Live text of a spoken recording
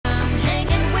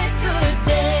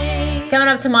Coming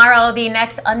up tomorrow, the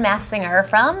next Unmasked singer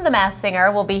from The Masked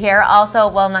Singer will be here. Also,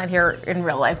 well, not here in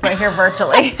real life, but here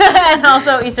virtually. And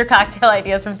also Easter cocktail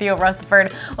ideas from Theo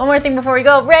Rutherford. One more thing before we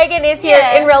go. Regan is here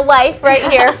in real life right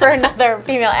here for another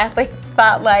female athlete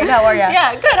spotlight. How are you?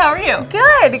 Yeah, good. How are you?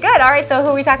 Good, good. All right, so who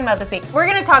are we talking about this week? We're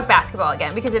going to talk basketball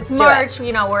again because it's March.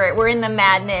 You know, we're in the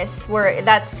madness.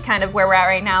 That's kind of where we're at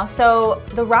right now. So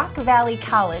the Rock Valley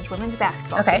College women's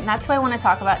basketball team. That's what I want to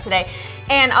talk about today.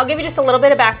 And I'll give you just a little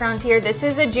bit of background here. This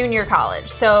is a junior college,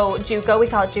 so JUCO, we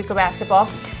call it JUCO basketball.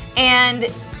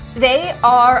 And they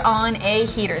are on a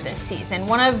heater this season.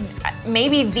 One of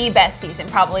maybe the best season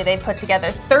probably they've put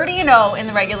together. 30-0 in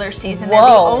the regular season. Whoa. They're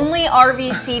the only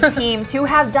RVC team to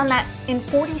have done that in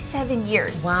 47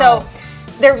 years. Wow. So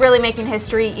they're really making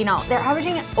history. You know, they're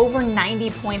averaging over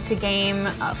 90 points a game,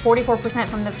 44%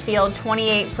 from the field,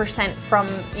 28% from,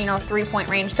 you know, three-point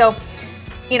range. So,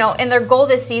 you know, and their goal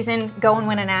this season, go and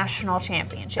win a national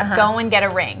championship, go and get a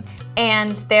ring.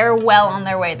 And they're well on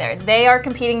their way there. They are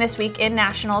competing this week in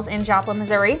nationals in Joplin,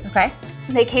 Missouri. Okay.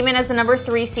 They came in as the number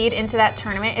 3 seed into that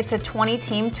tournament. It's a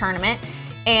 20-team tournament.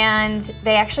 And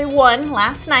they actually won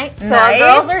last night. So our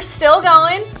girls are still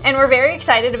going, and we're very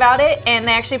excited about it. And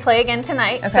they actually play again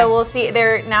tonight. Okay. So we'll see.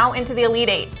 They're now into the Elite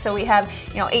 8. So we have,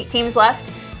 you know, 8 teams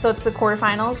left. So it's the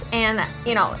quarterfinals, and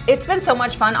you know, it's been so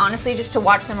much fun, honestly, just to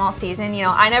watch them all season. You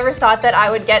know, I never thought that I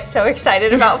would get so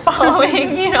excited about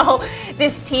following, you know,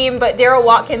 this team, but Daryl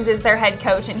Watkins is their head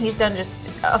coach, and he's done just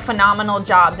a phenomenal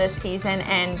job this season,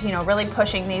 and you know, really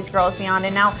pushing these girls beyond.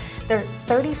 And now they're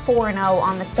 34-0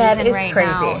 on the season right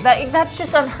now. That's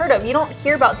just unheard of. You don't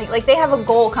hear about things like they have a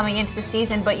goal coming into the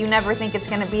season, but you never think it's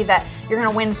going to be that you're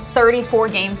going to win 34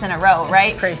 games in a row, right?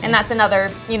 That's crazy. And that's another,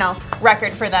 you know,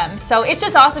 record for them. So it's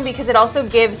just awesome because it also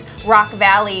gives Rock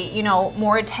Valley, you know,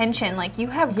 more attention. Like you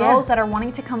have girls that are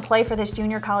wanting to come play for this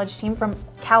junior college team from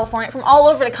California, from all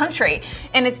over the country,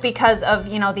 and it's because of,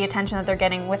 you know, the attention that they're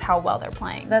getting with how well they're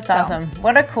playing. That's awesome.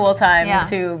 What a cool time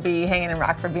to be hanging in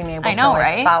Rockford, being able to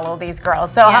right? follow these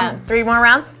girls. So 3 more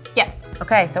rounds? Yeah.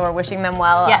 Okay, so we're wishing them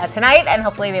well tonight, and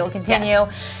hopefully they will continue.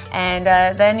 And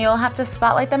then you'll have to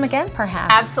spotlight them again,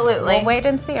 perhaps. Absolutely. We'll wait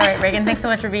and see. All right, Regan, thanks so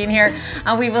much for being here.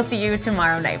 We will see you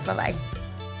tomorrow night. Bye-bye.